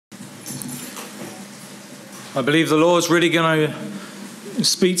I believe the Lord's really going to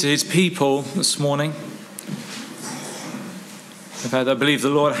speak to his people this morning. In fact, I believe the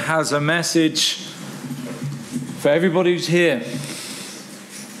Lord has a message for everybody who's here.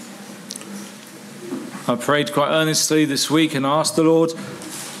 I prayed quite earnestly this week and asked the Lord,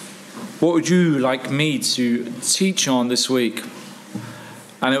 what would you like me to teach on this week?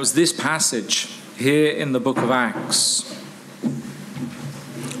 And it was this passage here in the book of Acts.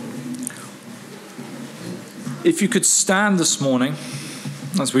 If you could stand this morning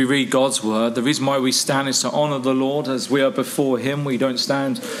as we read God's word. The reason why we stand is to honor the Lord as we are before him. We don't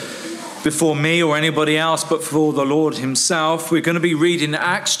stand before me or anybody else, but before the Lord himself. We're going to be reading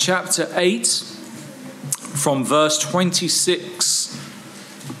Acts chapter 8 from verse 26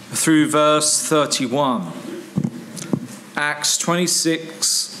 through verse 31. Acts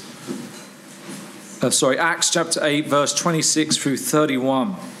chapter 8, verse 26 through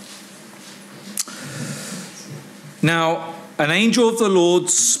 31. Now, an angel of the Lord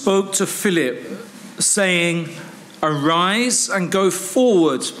spoke to Philip, saying, "Arise and go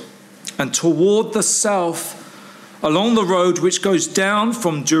forward and toward the south, along the road which goes down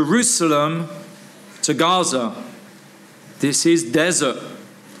from Jerusalem to Gaza. This is desert."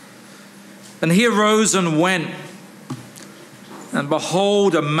 And he arose and went. And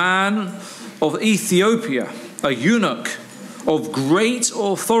behold, a man of Ethiopia, a eunuch of great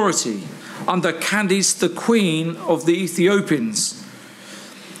authority, under Candace, the queen of the Ethiopians,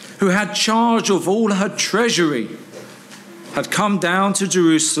 who had charge of all her treasury, had come down to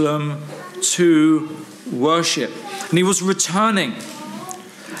Jerusalem to worship. And he was returning,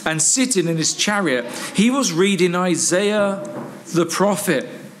 and sitting in his chariot, he was reading Isaiah the prophet.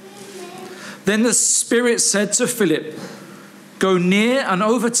 Then the Spirit said to Philip, "Go near and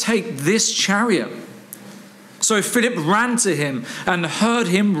overtake this chariot." So Philip ran to him and heard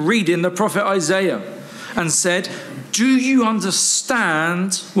him reading the prophet Isaiah and said, "Do you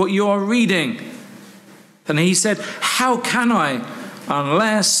understand what you are reading?" And he said, "How can I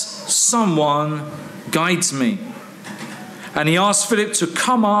unless someone guides me?" And he asked Philip to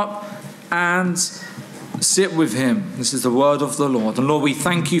come up and sit with him. This is the word of the Lord. And Lord, we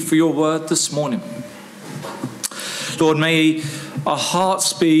thank you for your word this morning. Lord, may our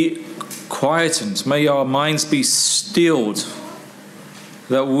hearts be quietened. May our minds be stilled,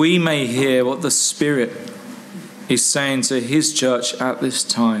 that we may hear what the Spirit is saying to his church at this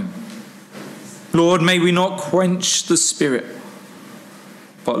time. Lord, may we not quench the Spirit,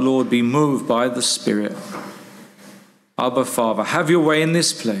 but Lord, be moved by the Spirit. Abba, Father, have your way in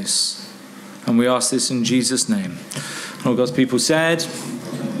this place. And we ask this in Jesus' name. All God's people said,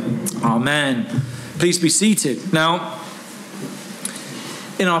 Amen. Please be seated. Now,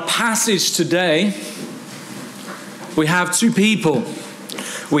 in our passage today, we have two people.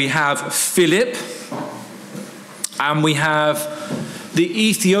 We have Philip and we have the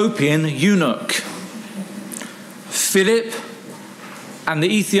Ethiopian eunuch. Philip and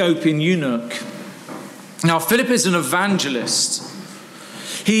the Ethiopian eunuch. Now, Philip is an evangelist.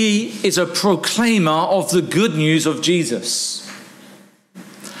 He is a proclaimer of the good news of Jesus.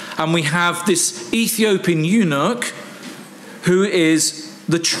 And we have this Ethiopian eunuch who is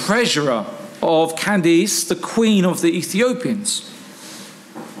the treasurer of Candace, the queen of the Ethiopians.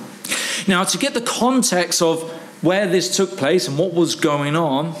 Now, to get the context of where this took place and what was going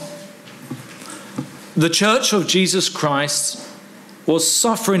on, the Church of Jesus Christ was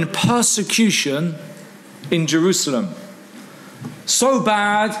suffering persecution in Jerusalem. So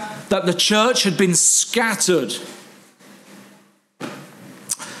bad that the church had been scattered.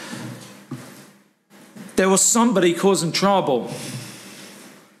 There was somebody causing trouble.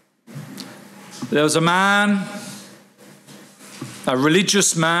 There was a man, a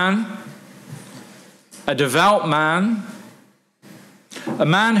religious man, a devout man, a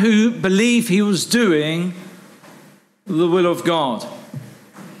man who believed he was doing the will of God,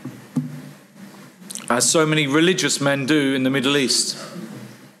 as so many religious men do in the Middle East.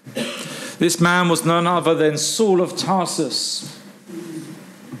 This man was none other than Saul of Tarsus.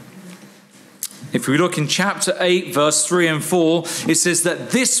 If we look in chapter 8, verse 3 and 4, it says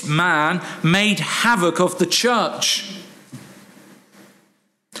that this man made havoc of the church,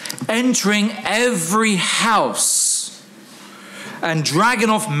 entering every house and dragging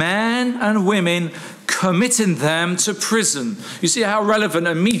off men and women, committing them to prison. You see how relevant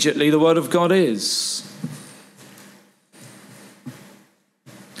immediately the word of God is.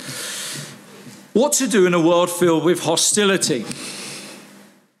 What to do in a world filled with hostility?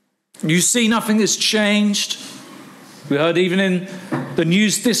 You see, nothing has changed. We heard even in the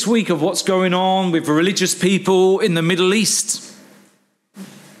news this week of what's going on with religious people in the Middle East.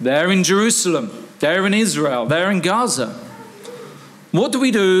 There in Jerusalem, They're in Israel. They're in Gaza. What do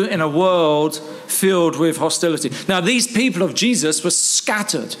we do in a world filled with hostility? Now, these people of Jesus were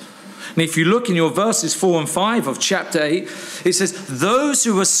scattered. And if you look in your verses 4 and 5 of chapter 8, it says, those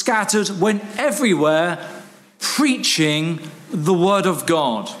who were scattered went everywhere preaching the word of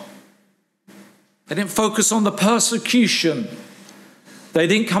God. They didn't focus on the persecution. They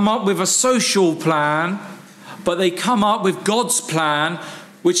didn't come up with a social plan, but they come up with God's plan,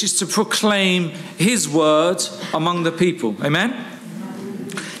 which is to proclaim his word among the people. Amen?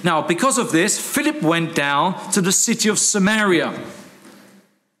 Now, because of this, Philip went down to the city of Samaria.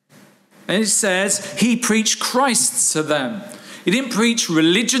 And it says he preached Christ to them. He didn't preach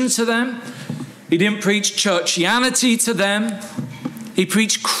religion to them. He didn't preach churchianity to them. He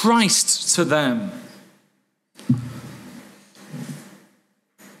preached Christ to them.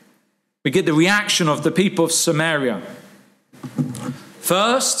 We get the reaction of the people of Samaria.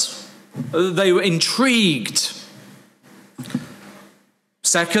 First, they were intrigued.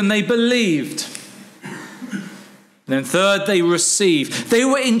 Second, they believed. And then third, they received. They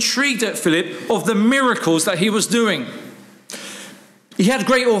were intrigued at Philip of the miracles that he was doing. He had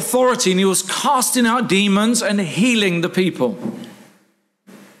great authority and he was casting out demons and healing the people.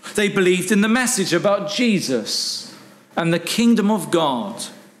 They believed in the message about Jesus and the kingdom of God.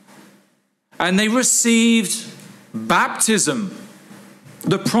 And they received baptism,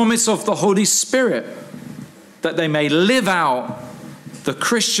 the promise of the Holy Spirit, that they may live out the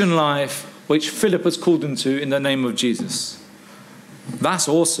Christian life which Philip has called them to in the name of Jesus. That's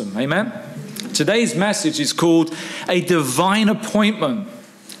awesome. Amen? Today's message is called a divine appointment.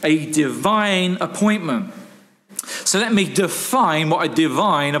 A divine appointment. So let me define what a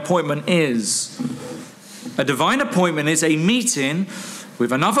divine appointment is. A divine appointment is a meeting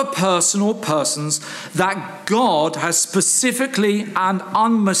with another person or persons that God has specifically and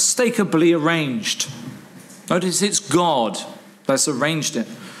unmistakably arranged. Notice it's God that's arranged it.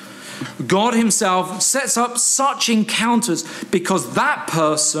 God himself sets up such encounters because that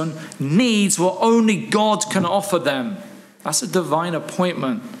person needs what only God can offer them. That's a divine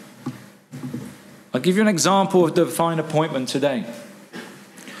appointment. I'll give you an example of divine appointment today.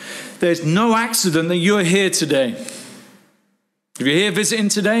 There's no accident that you're here today. If you're here visiting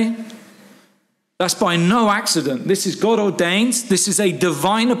today, that's by no accident. This is God ordained. This is a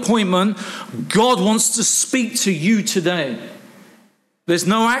divine appointment. God wants to speak to you today. There's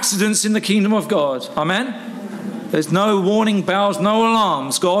no accidents in the kingdom of God. Amen? There's no warning bells, no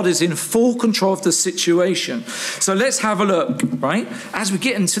alarms. God is in full control of the situation. So let's have a look, right? As we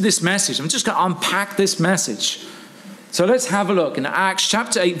get into this message, I'm just going to unpack this message. So let's have a look in Acts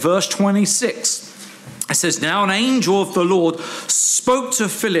chapter 8, verse 26. It says, now an angel of the Lord spoke to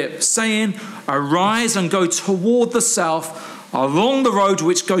Philip, saying, arise and go toward the south along the road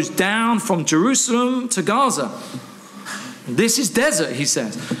which goes down from Jerusalem to Gaza. This is desert, he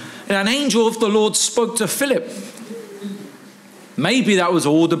says. And an angel of the Lord spoke to Philip. Maybe that was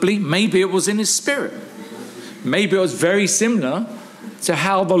audibly, maybe it was in his spirit. Maybe it was very similar to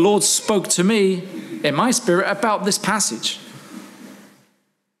how the Lord spoke to me in my spirit about this passage.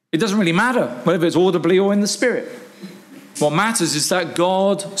 It doesn't really matter whether it's audibly or in the spirit. What matters is that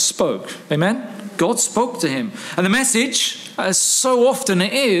God spoke. Amen? God spoke to him. And the message, as so often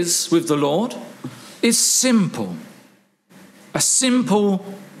it is with the Lord, is simple. A simple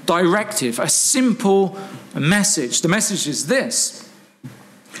directive, a simple message. The message is this: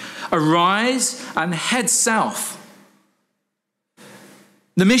 arise and head south.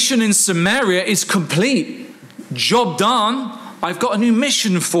 The mission in Samaria is complete. Job done. I've got a new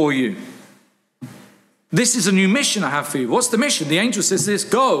mission for you. This is a new mission I have for you. What's the mission? The angel says this: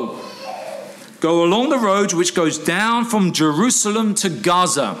 go. Go along the road which goes down from Jerusalem to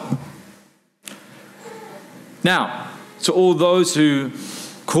Gaza. Now, to all those who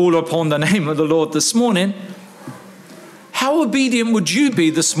call upon the name of the Lord this morning, how obedient would you be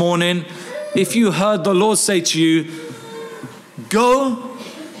this morning if you heard the Lord say to you, go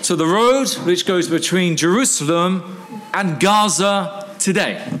to the road which goes between Jerusalem and Gaza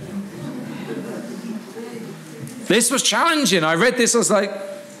today? This was challenging. I read this, I was like,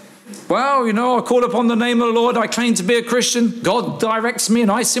 well, I call upon the name of the Lord, I claim to be a Christian, God directs me and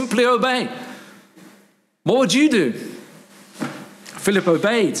I simply obey. What would you do? Philip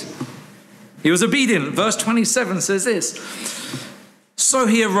obeyed. He was obedient. Verse 27 says this: so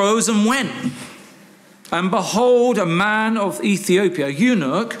he arose and went, and behold, a man of Ethiopia, a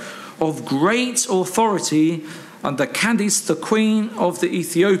eunuch of great authority under Candace, the queen of the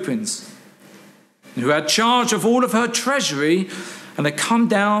Ethiopians, who had charge of all of her treasury, and had come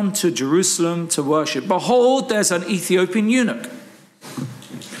down to Jerusalem to worship. Behold, there's an Ethiopian eunuch.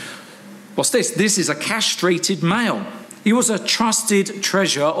 What's this? This is a castrated male. He was a trusted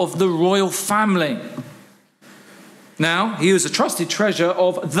treasure of the royal family. Now, he was a trusted treasure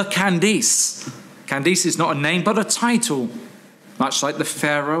of the Candace. Candace is not a name, but a title, much like the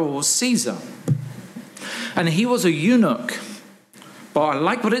Pharaoh or Caesar. And he was a eunuch. But I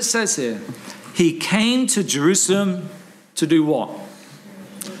like what it says here. He came to Jerusalem to do what?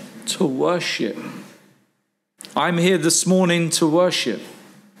 To worship. I'm here this morning to worship.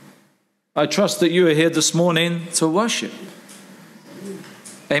 I trust that you are here this morning to worship.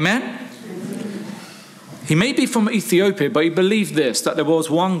 Amen? He may be from Ethiopia, but he believed this, that there was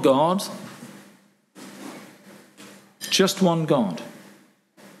one God. Just one God.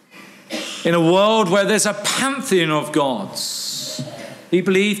 In a world where there's a pantheon of gods, he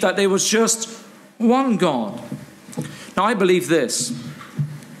believed that there was just one God. Now, I believe this.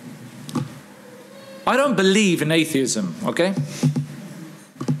 I don't believe in atheism, okay?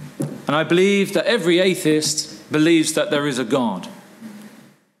 And I believe that every atheist believes that there is a God.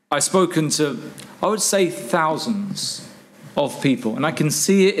 I've spoken to, I would say, thousands of people, and I can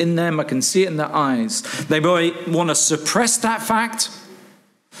see it in them, I can see it in their eyes. They may want to suppress that fact.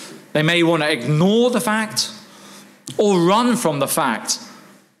 They may want to ignore the fact or run from the fact,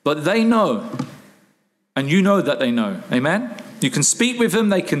 but they know, and you know that they know. Amen? You can speak with them,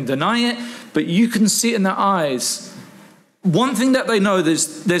 they can deny it, but you can see it in their eyes. One thing that they know,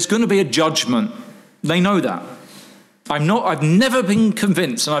 there's going to be a judgment. They know that. I've never been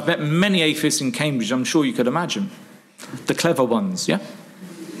convinced, and I've met many atheists in Cambridge, I'm sure you could imagine. The clever ones, yeah?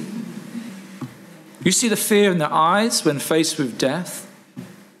 You see the fear in their eyes when faced with death.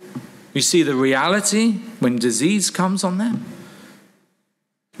 You see the reality when disease comes on them.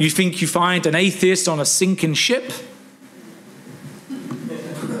 You think you find an atheist on a sinking ship.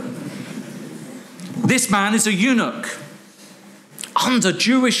 This man is a eunuch. Under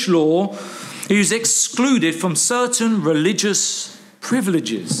Jewish law, he was excluded from certain religious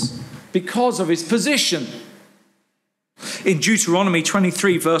privileges because of his position. In Deuteronomy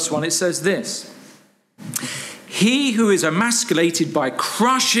 23, verse 1, it says this: "He who is emasculated by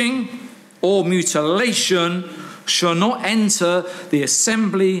crushing or mutilation shall not enter the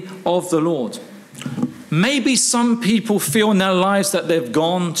assembly of the Lord." Maybe some people feel in their lives that they've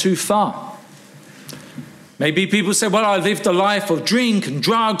gone too far. Maybe people say, well, I lived a life of drink and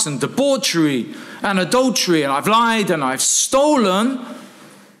drugs and debauchery and adultery, and I've lied and I've stolen.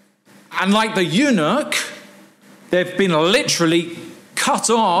 And like the eunuch, they've been literally cut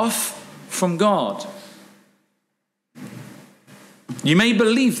off from God. You may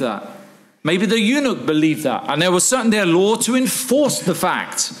believe that. Maybe the eunuch believed that, and there was certainly a law to enforce the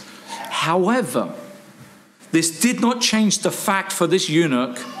fact. However, this did not change the fact for this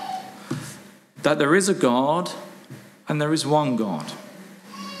eunuch that there is a God and there is one God.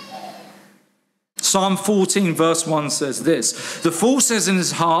 Psalm 14 verse 1 says this: "The fool says in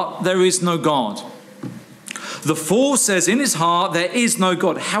his heart, there is no God." The fool says in his heart, there is no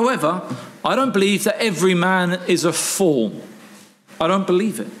God. However, I don't believe that every man is a fool. I don't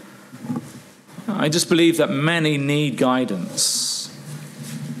believe it. I just believe that many need guidance.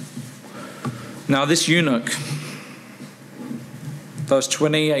 Now this eunuch, verse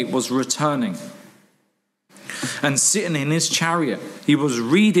 28, was returning and sitting in his chariot. He was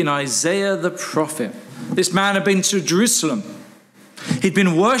reading Isaiah the prophet. This man had been to Jerusalem. He'd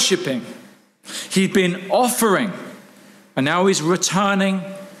been worshipping. He'd been offering. And now he's returning.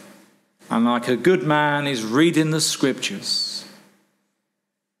 And like a good man, he's reading the scriptures.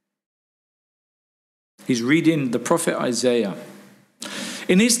 He's reading the prophet Isaiah.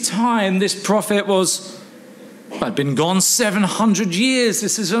 In his time, this prophet had been gone 700 years.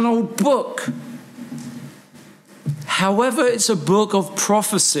 This is an old book. However, it's a book of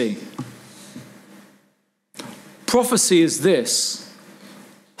prophecy. Prophecy is this: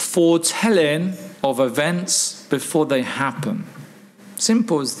 foretelling of events before they happen.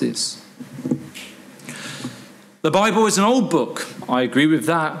 Simple as this. The Bible is an old book. I agree with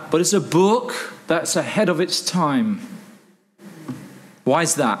that. But it's a book that's ahead of its time. Why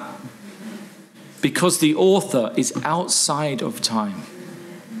is that? Because the author is outside of time.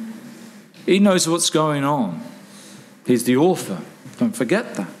 He knows what's going on. He's the author. Don't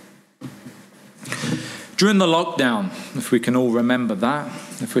forget that. During the lockdown, if we can all remember that,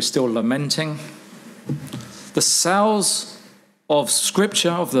 if we're still lamenting, the sales of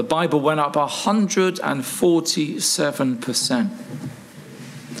Scripture, of the Bible, went up 147%.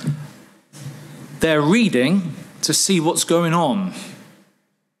 They're reading to see what's going on.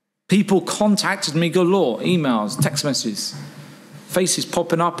 People contacted me galore, emails, text messages, faces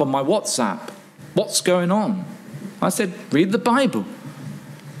popping up on my WhatsApp. What's going on? I said, read the Bible.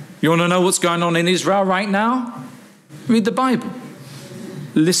 You want to know what's going on in Israel right now? Read the Bible.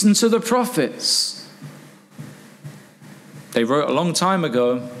 Listen to the prophets. They wrote a long time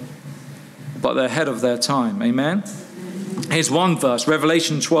ago, but they're ahead of their time. Amen? Here's one verse,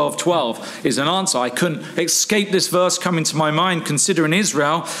 Revelation 12:12 is an answer. I couldn't escape this verse coming to my mind considering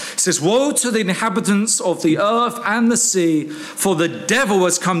Israel. It says, "Woe to the inhabitants of the earth and the sea, for the devil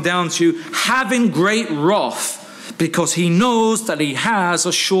has come down to you, having great wrath, because he knows that he has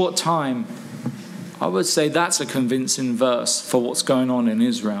a short time." I would say that's a convincing verse for what's going on in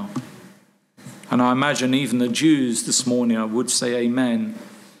Israel. And I imagine even the Jews this morning, I would say amen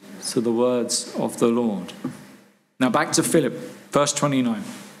to the words of the Lord. Now back to Philip, verse 29.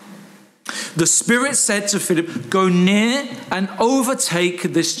 The Spirit said to Philip, "Go near and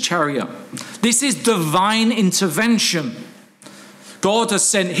overtake this chariot." This is divine intervention. God has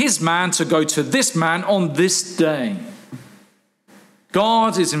sent his man to go to this man on this day.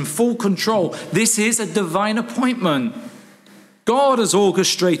 God is in full control. This is a divine appointment. God has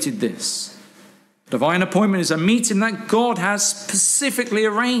orchestrated this. Divine appointment is a meeting that God has specifically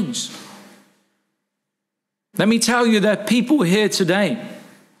arranged. Let me tell you, there are people here today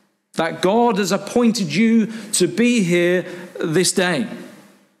that God has appointed you to be here this day.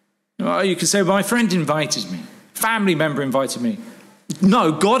 You can say, my friend invited me, family member invited me.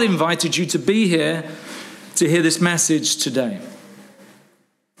 No, God invited you to be here to hear this message today.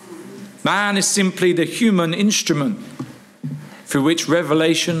 Man is simply the human instrument through which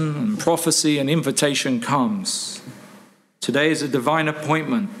revelation and prophecy and invitation comes. Today is a divine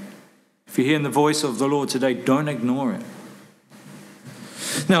appointment. If you're hearing the voice of the Lord today, don't ignore it.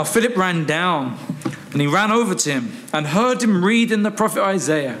 Now, Philip ran down and he ran over to him and heard him read in the prophet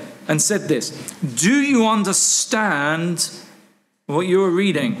Isaiah and said this, "Do you understand what you are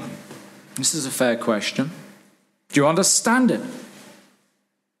reading?" This is a fair question. Do you understand it?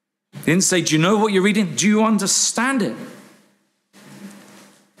 He didn't say, "Do you know what you're reading?" Do you understand it?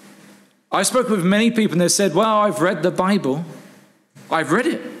 I spoke with many people and they said, "Well, I've read the Bible. I've read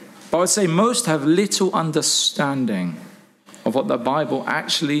it." But I would say most have little understanding of what the Bible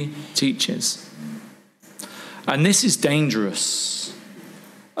actually teaches. And this is dangerous.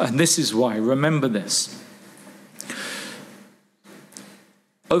 And this is why. Remember this.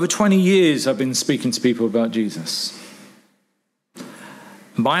 Over 20 years I've been speaking to people about Jesus.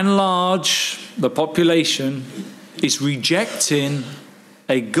 By and large, the population is rejecting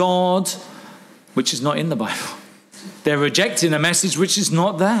a God which is not in the Bible. They're rejecting a message which is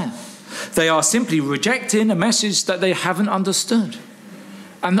not there. They are simply rejecting a message that they haven't understood.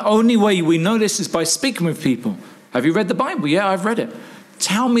 And the only way we know this is by speaking with people. Have you read the Bible? Yeah, I've read it.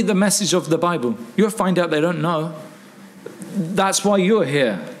 Tell me the message of the Bible. You'll find out they don't know. That's why you're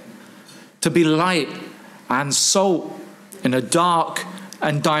here. To be light and salt in a dark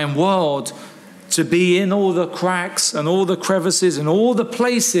and dying world. To be in all the cracks and all the crevices and all the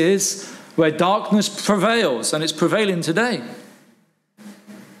places where darkness prevails, and it's prevailing today.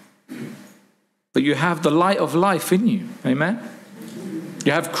 But you have the light of life in you. Amen?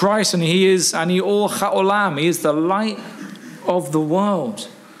 You have Christ, and he is Or Ha'olam. He is the light of the world.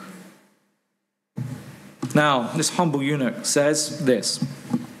 Now, this humble eunuch says this.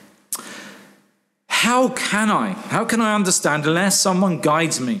 How can I understand unless someone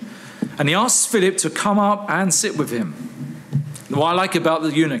guides me? And he asks Philip to come up and sit with him. What I like about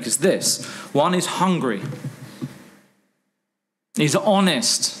the eunuch is this. One, is hungry. He's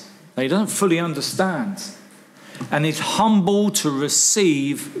honest. He doesn't fully understand. And he's humble to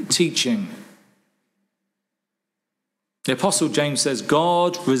receive teaching. The Apostle James says,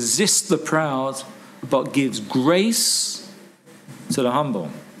 God resists the proud, but gives grace to the humble.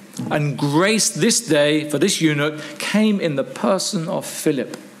 And grace this day for this eunuch came in the person of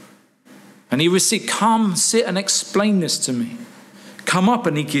Philip. And he received, "Come, sit and explain this to me." Come up,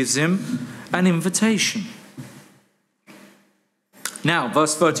 and he gives him an invitation. Now,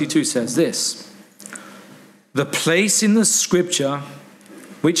 verse 32 says this. The place in the scripture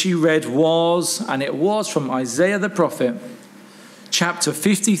which he read was, and it was from Isaiah the prophet, chapter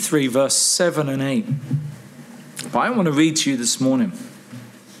 53, verse 7 and 8. But I want to read to you this morning.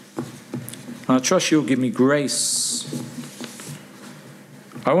 And I trust you'll give me grace.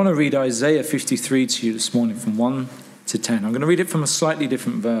 I want to read Isaiah 53 to you this morning from 1 to 10. I'm going to read it from a slightly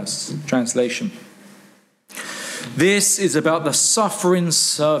different verse, translation. This is about the suffering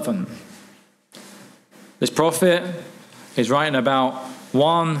servant. This prophet is writing about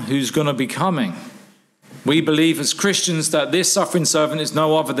one who's going to be coming. We believe as Christians that this suffering servant is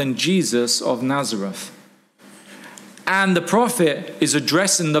no other than Jesus of Nazareth. And the prophet is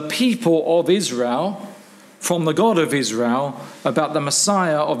addressing the people of Israel from the God of Israel about the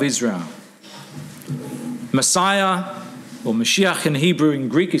Messiah of Israel. Messiah, or Mashiach in Hebrew and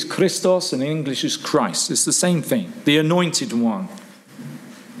Greek, is Christos, and in English is Christ. It's the same thing, the anointed one.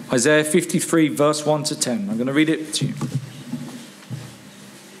 Isaiah 53, verse 1 to 10. I'm going to read it to you.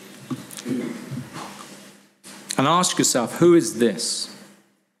 And ask yourself, who is this?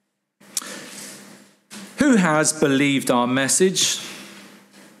 Who has believed our message?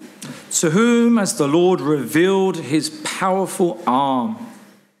 To whom has the Lord revealed his powerful arm?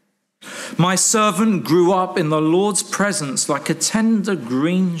 My servant grew up in the Lord's presence like a tender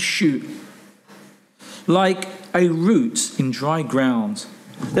green shoot, like a root in dry ground.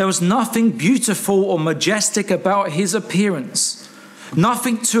 There was nothing beautiful or majestic about his appearance,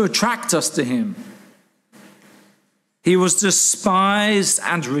 nothing to attract us to him. He was despised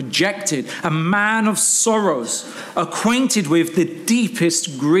and rejected, a man of sorrows, acquainted with the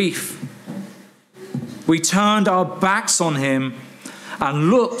deepest grief. We turned our backs on him and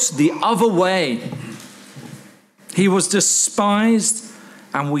looked the other way. He was despised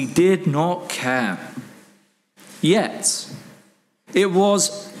and we did not care. Yet, it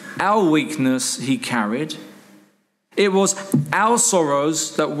was our weakness he carried. It was our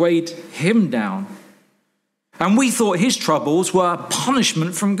sorrows that weighed him down. And we thought his troubles were a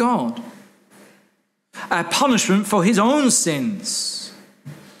punishment from God, a punishment for his own sins.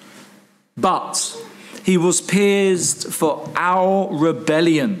 But he was pierced for our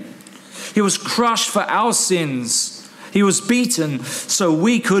rebellion. He was crushed for our sins. He was beaten so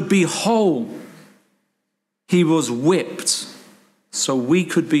we could be whole. He was whipped so we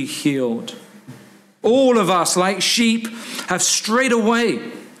could be healed. All of us, like sheep, have strayed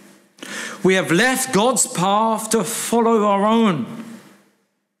away. We have left God's path to follow our own.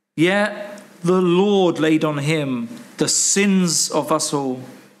 Yet the Lord laid on him the sins of us all.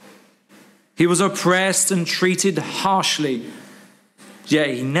 He was oppressed and treated harshly,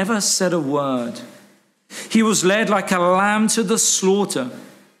 yet he never said a word. He was led like a lamb to the slaughter.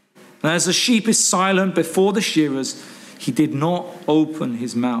 And as a sheep is silent before the shearers, he did not open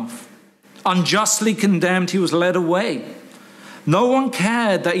his mouth. Unjustly condemned, he was led away. No one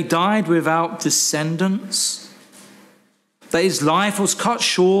cared that he died without descendants, that his life was cut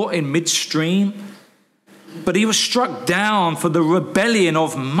short in midstream. But he was struck down for the rebellion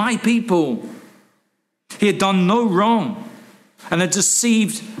of my people. He had done no wrong and had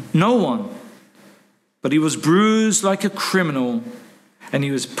deceived no one. But he was bruised like a criminal, and he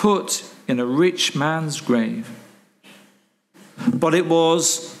was put in a rich man's grave. But it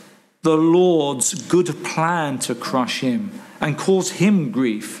was the Lord's good plan to crush him and cause him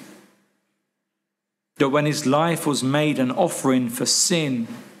grief, that when his life was made an offering for sin,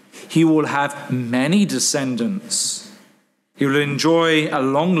 he will have many descendants. He will enjoy a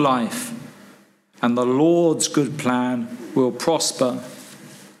long life, and the Lord's good plan will prosper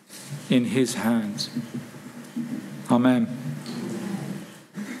in his hands. Amen.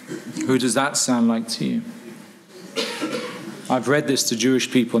 Who does that sound like to you? I've read this to Jewish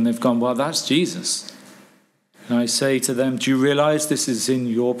people and they've gone, well, that's Jesus. And I say to them, do you realize this is in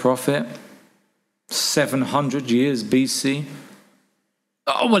your prophet? 700 years BC.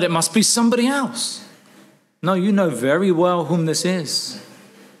 Oh, well, it must be somebody else. No, you know very well whom this is.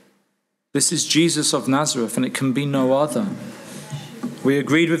 This is Jesus of Nazareth, and it can be no other. We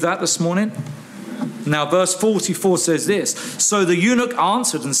agreed with that this morning? Now, verse 44 says this. So the eunuch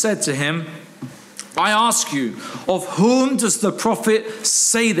answered and said to him, I ask you, of whom does the prophet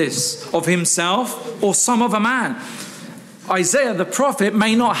say this? Of himself or some other man? Isaiah the prophet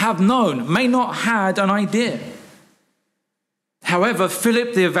may not have known, may not had an idea. However,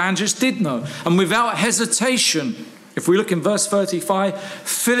 Philip the evangelist did know. And without hesitation, if we look in verse 35,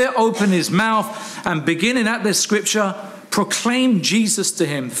 Philip opened his mouth and beginning at this scripture, proclaimed Jesus to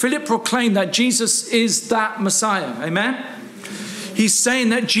him. Philip proclaimed that Jesus is that Messiah. Amen? He's saying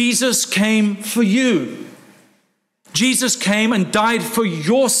that Jesus came for you. Jesus came and died for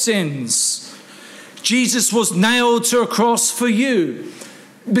your sins. Jesus was nailed to a cross for you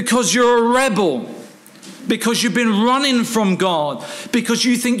because you're a rebel, because you've been running from God, because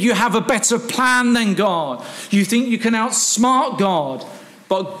you think you have a better plan than God. You think you can outsmart God,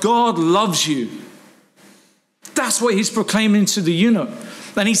 but God loves you. That's what he's proclaiming to the eunuch.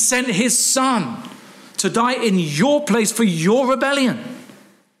 And he sent his son to die in your place for your rebellion.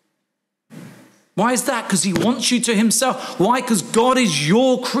 Why is that? Because he wants you to himself. Why? Because God is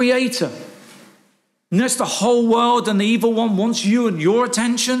your creator. Notice the whole world and the evil one wants you and your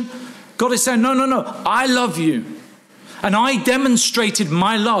attention. God is saying, no, I love you. And I demonstrated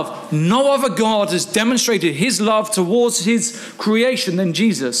my love. No other God has demonstrated his love towards his creation than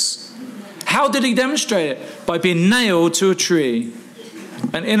Jesus. How did he demonstrate it? By being nailed to a tree.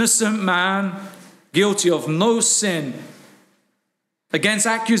 An innocent man, guilty of no sin. Against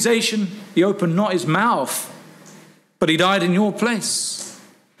accusation, he opened not his mouth, but he died in your place.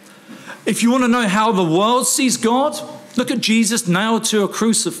 If you want to know how the world sees God, look at Jesus nailed to a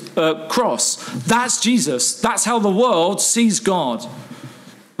cross. That's Jesus. That's how the world sees God.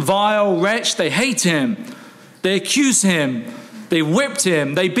 Vile wretch, they hate him. They accuse him. They whipped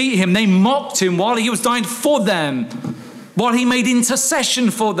him. They beat him. They mocked him while he was dying for them. While he made intercession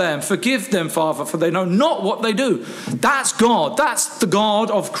for them. Forgive them, Father, for they know not what they do. That's God. That's the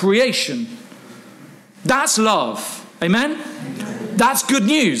God of creation. That's love. Amen? That's good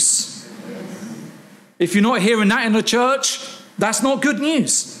news. If you're not hearing that in the church, that's not good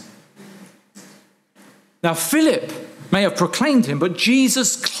news. Now, Philip may have proclaimed him, but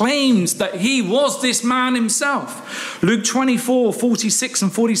Jesus claims that he was this man himself. Luke 24, 46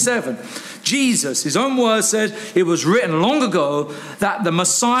 and 47. Jesus, his own words said, it was written long ago that the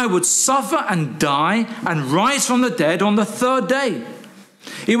Messiah would suffer and die and rise from the dead on the third day.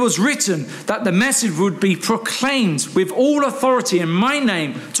 It was written that the message would be proclaimed with all authority in my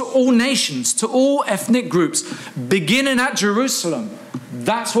name to all nations, to all ethnic groups, beginning at Jerusalem.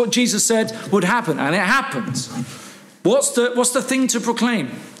 That's what Jesus said would happen, and it happened. What's the thing to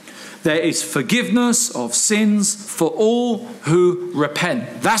proclaim? There is forgiveness of sins for all who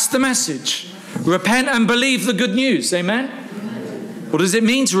repent. That's the message. Repent and believe the good news. Amen? What does it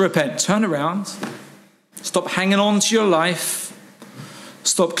mean to repent? Turn around. Stop hanging on to your life.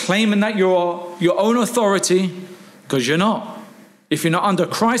 Stop claiming that you're your own authority, because you're not. If you're not under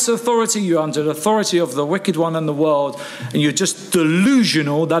Christ's authority, you're under the authority of the wicked one in the world, and you're just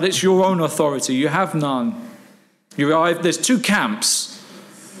delusional that it's your own authority. You have none. There's two camps.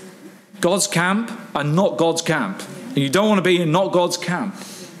 God's camp and not God's camp. And you don't want to be in not God's camp.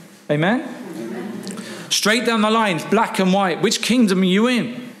 Amen? Straight down the line, black and white. Which kingdom are you in?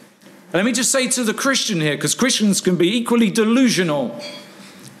 And let me just say to the Christian here, because Christians can be equally delusional.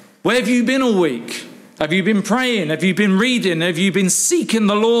 Where have you been all week? Have you been praying? Have you been reading? Have you been seeking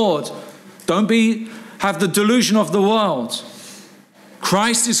the Lord? Don't have the delusion of the world.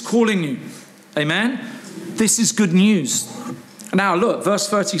 Christ is calling you. Amen? This is good news. Now look, verse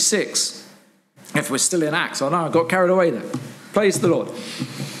 36. If we're still in Acts, I know I got carried away there. Praise the Lord.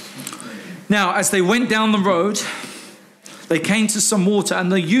 Now, as they went down the road, they came to some water,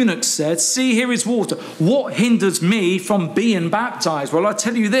 and the eunuch said, see, here is water. What hinders me from being baptized? Well, I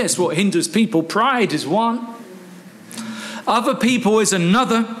tell you this, what hinders people, pride is one. Other people is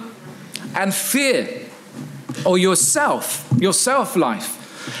another. And fear, or your self-life.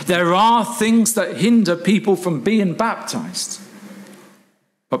 There are things that hinder people from being baptized.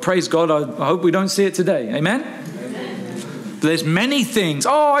 But praise God, I hope we don't see it today. Amen? There's many things.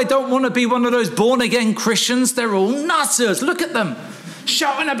 Oh, I don't want to be one of those born-again Christians. They're all nutters. Look at them.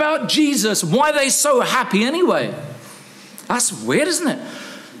 Shouting about Jesus. Why are they so happy anyway? That's weird, isn't it?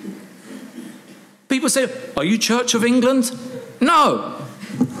 People say, are you Church of England? No.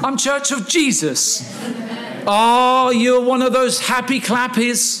 I'm Church of Jesus. Oh, you're one of those happy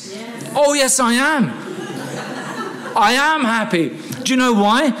clappies. Oh, yes, I am. I am happy. Do you know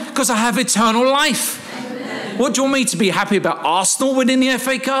why? Because I have eternal life. What do you want me to be happy about? Arsenal winning the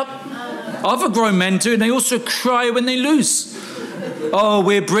FA Cup? Other grown men do, and they also cry when they lose. Oh,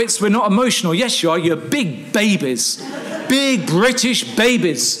 we're Brits, we're not emotional. Yes, you are. You're big babies. Big British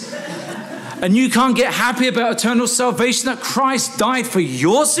babies. And you can't get happy about eternal salvation, that Christ died for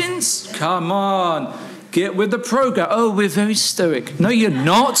your sins? Come on. Get with the program. Oh, we're very stoic. No, you're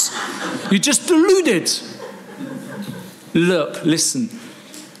not. You're just deluded. Look, listen.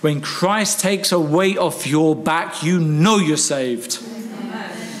 When Christ takes a weight off your back, you know you're saved.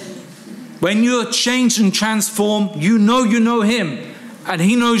 When you're changed and transformed, you know him. And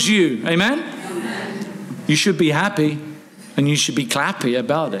he knows you. Amen? You should be happy. And you should be clappy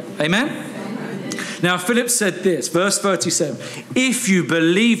about it. Amen? Now, Philip said this, verse 37. If you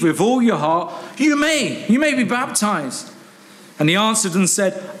believe with all your heart, you may be baptized. And he answered and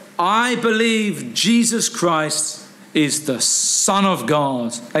said, I believe Jesus Christ is the Son of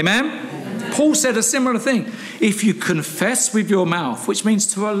God. Amen? Paul said a similar thing. If you confess with your mouth, which means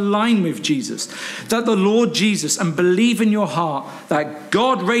to align with Jesus, that the Lord Jesus, and believe in your heart that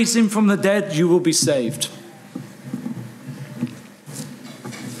God raised him from the dead, you will be saved.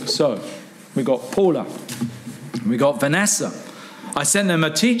 So, we got Paula. We got Vanessa. I sent them a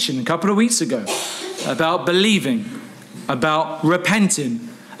teaching a couple of weeks ago about believing, about repenting,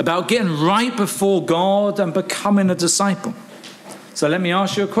 about getting right before God and becoming a disciple. So let me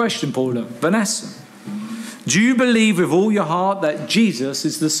ask you a question, Paula. Vanessa, do you believe with all your heart that Jesus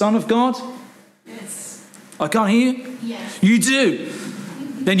is the Son of God? I can't hear you. Yes. You do.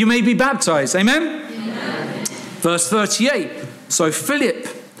 Then you may be baptized. Amen? Amen. Verse 38. So Philip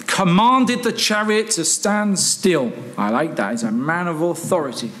commanded the chariot to stand still. I like that. He's a man of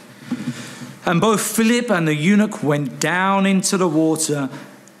authority. And both Philip and the eunuch went down into the water,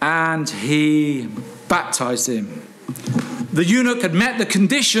 and he baptized him. The eunuch had met the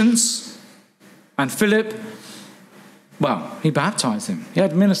conditions, and Philip, well, he baptized him. He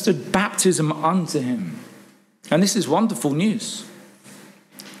administered baptism unto him. And this is wonderful news.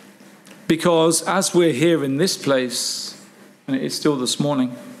 Because as we're here in this place, and it is still this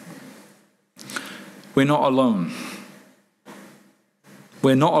morning, we're not alone.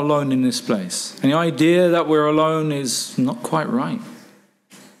 We're not alone in this place. And the idea that we're alone is not quite right.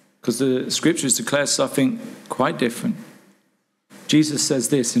 Because the scriptures declare something quite different. Jesus says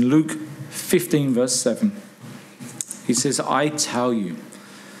this in Luke 15 verse 7. He says, I tell you,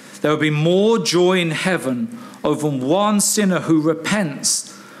 there will be more joy in heaven over one sinner who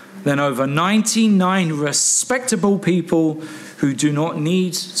repents than over 99 respectable people who do not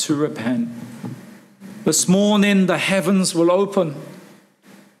need to repent. This morning the heavens will open,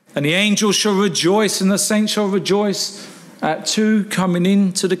 and the angels shall rejoice, and the saints shall rejoice at two coming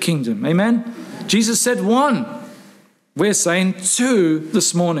into the kingdom. Amen? Jesus said one. We're saying two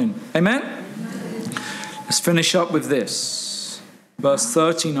this morning. Amen? Let's finish up with this. Verse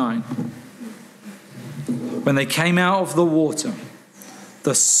 39. When they came out of the water,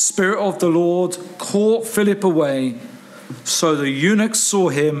 the Spirit of the Lord caught Philip away, so the eunuch saw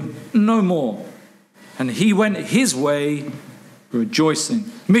him no more, and he went his way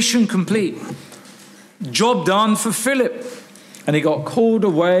rejoicing. Mission complete. Job done for Philip. And he got called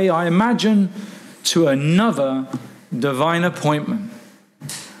away, I imagine, to another divine appointment.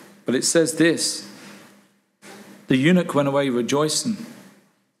 But it says this: the eunuch went away rejoicing.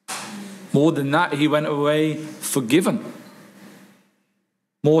 More than that, he went away forgiven.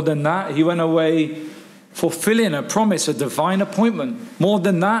 More than that, he went away fulfilling a promise, a divine appointment. More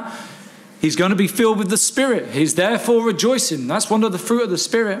than that, he's going to be filled with the Spirit. He's therefore rejoicing. That's one of the fruit of the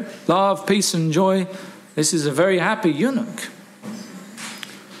Spirit. Love, peace, and joy. This is a very happy eunuch.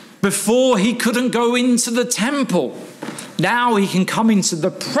 Before, he couldn't go into the temple. Now he can come into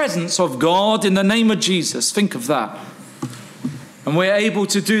the presence of God in the name of Jesus. Think of that. And we're able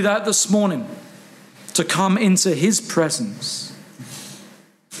to do that this morning. To come into his presence.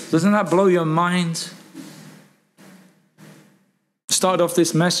 Doesn't that blow your mind? Started off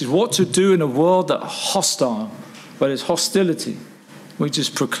this message, what to do in a world that's hostile, where there's hostility. We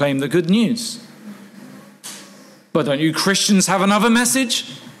just proclaim the good news. But don't you Christians have another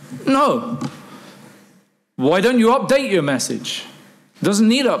message? No. Why don't you update your message? It doesn't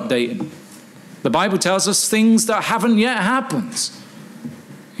need updating. The Bible tells us things that haven't yet happened.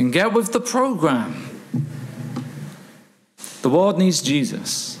 And get with the program. The world needs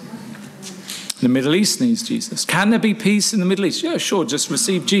Jesus. The Middle East needs Jesus. Can there be peace in the Middle East? Yeah, sure. Just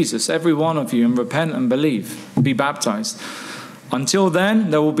receive Jesus, every one of you, and repent and believe. Be baptized. Until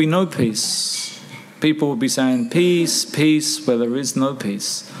then, there will be no peace. People will be saying, peace, peace, where there is no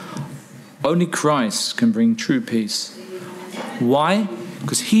peace. Only Christ can bring true peace. Why?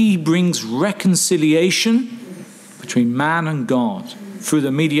 Because he brings reconciliation between man and God through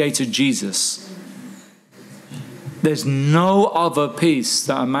the mediator Jesus. There's no other peace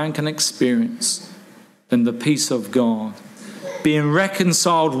that a man can experience than the peace of God. Being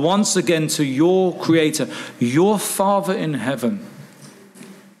reconciled once again to your Creator, your Father in heaven.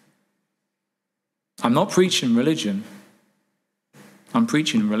 I'm not preaching religion. I'm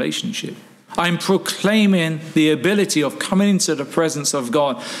preaching relationship. I'm proclaiming the ability of coming into the presence of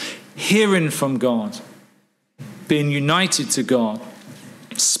God, hearing from God, being united to God,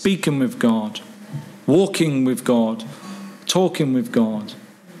 speaking with God, walking with God, talking with God,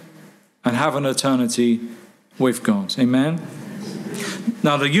 and having eternity with God. Amen?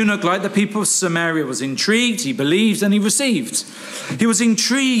 Now the eunuch, like the people of Samaria, was intrigued, he believed, and he received. He was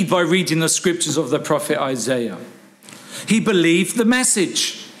intrigued by reading the scriptures of the prophet Isaiah. He believed the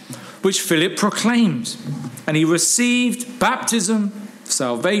message which Philip proclaimed, and he received baptism,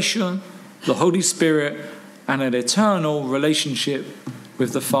 salvation, the Holy Spirit, and an eternal relationship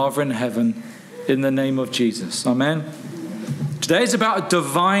with the Father in heaven in the name of Jesus. Amen. Today is about a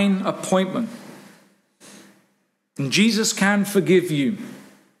divine appointment. And Jesus can forgive you,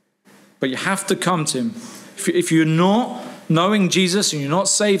 but you have to come to him. If you're not knowing Jesus and you're not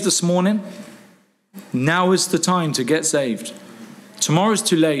saved this morning, now is the time to get saved. Tomorrow's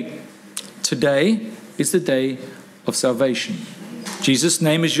too late. Today is the day of salvation. Jesus'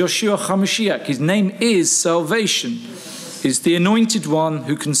 name is Yeshua HaMashiach. His name is salvation. He's the anointed one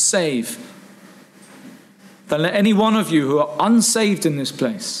who can save. Don't let any one of you who are unsaved in this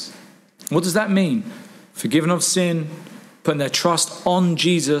place. What does that mean? Forgiven of sin, putting their trust on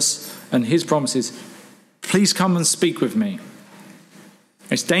Jesus and his promises. Please come and speak with me.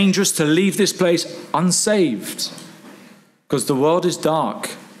 It's dangerous to leave this place unsaved because the world is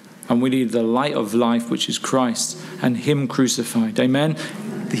dark and we need the light of life, which is Christ and him crucified. Amen.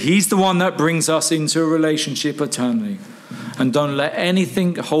 He's the one that brings us into a relationship eternally. And don't let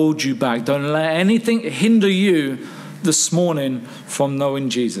anything hold you back. Don't let anything hinder you this morning from knowing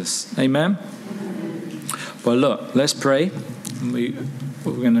Jesus. Amen. Well, look, let's pray. We're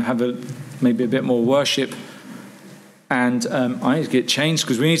going to have maybe a bit more worship. And I need to get changed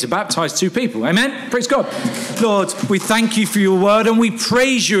because we need to baptize 2 people. Amen? Praise God. Lord, we thank you for your word and we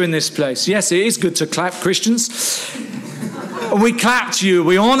praise you in this place. Yes, it is good to clap, Christians. We clap to you.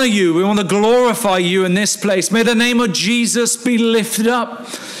 We honor you. We want to glorify you in this place. May the name of Jesus be lifted up.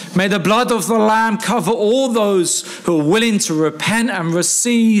 May the blood of the Lamb cover all those who are willing to repent and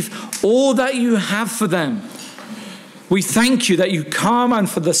receive all that you have for them. We thank you that you come and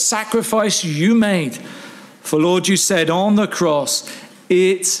for the sacrifice you made. For Lord, you said on the cross,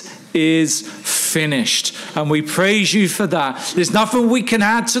 it is finished. And we praise you for that. There's nothing we can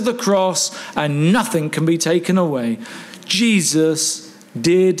add to the cross and nothing can be taken away. Jesus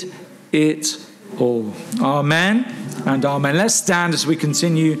did it all. Amen and amen. Let's stand as we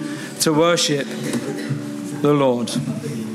continue to worship the Lord.